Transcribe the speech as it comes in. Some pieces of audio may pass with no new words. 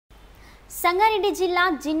సంగారెడ్డి జిల్లా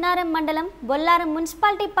జిన్నారం మండలం బొల్లారం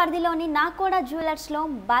మున్సిపాలిటీ పరిధిలోని నాకోడా జ్యువెలర్స్లో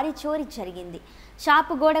భారీ చోరీ జరిగింది.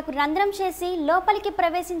 షాపు గోడకు రంధ్రం చేసి లోపలికి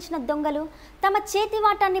ప్రవేశించిన దొంగలు తమ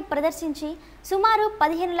చేతివాటాన్ని ప్రదర్శించి సుమారు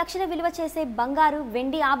 15 లక్షల విలువ చేసే బంగారు,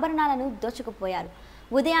 వెండి ఆభరణాలను దోచుకుపోయారు.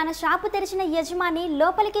 ఉదయాన షాపు తెరిచిన యజమాని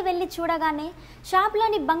లోపలికి వెళ్లి చూడగానే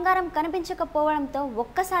షాపులోని బంగారం కనిపించకపోవడంతో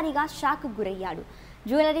ఒక్కసారిగా షాక్ గురయ్యాడు.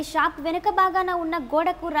 జ్యువెలరీ షాప్ వెనుక భాగాన ఉన్న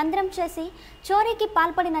గోడకు రంధ్రం చేసి చోరీకి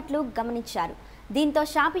పాల్పడినట్లు గమనించారు. దీంతో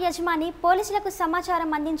షాపు యజమాని పోలీసులకు సమాచారం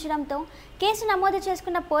అందించడంతో కేసు నమోదు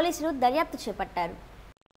చేసుకున్న పోలీసులు దర్యాప్తు చేపట్టారు.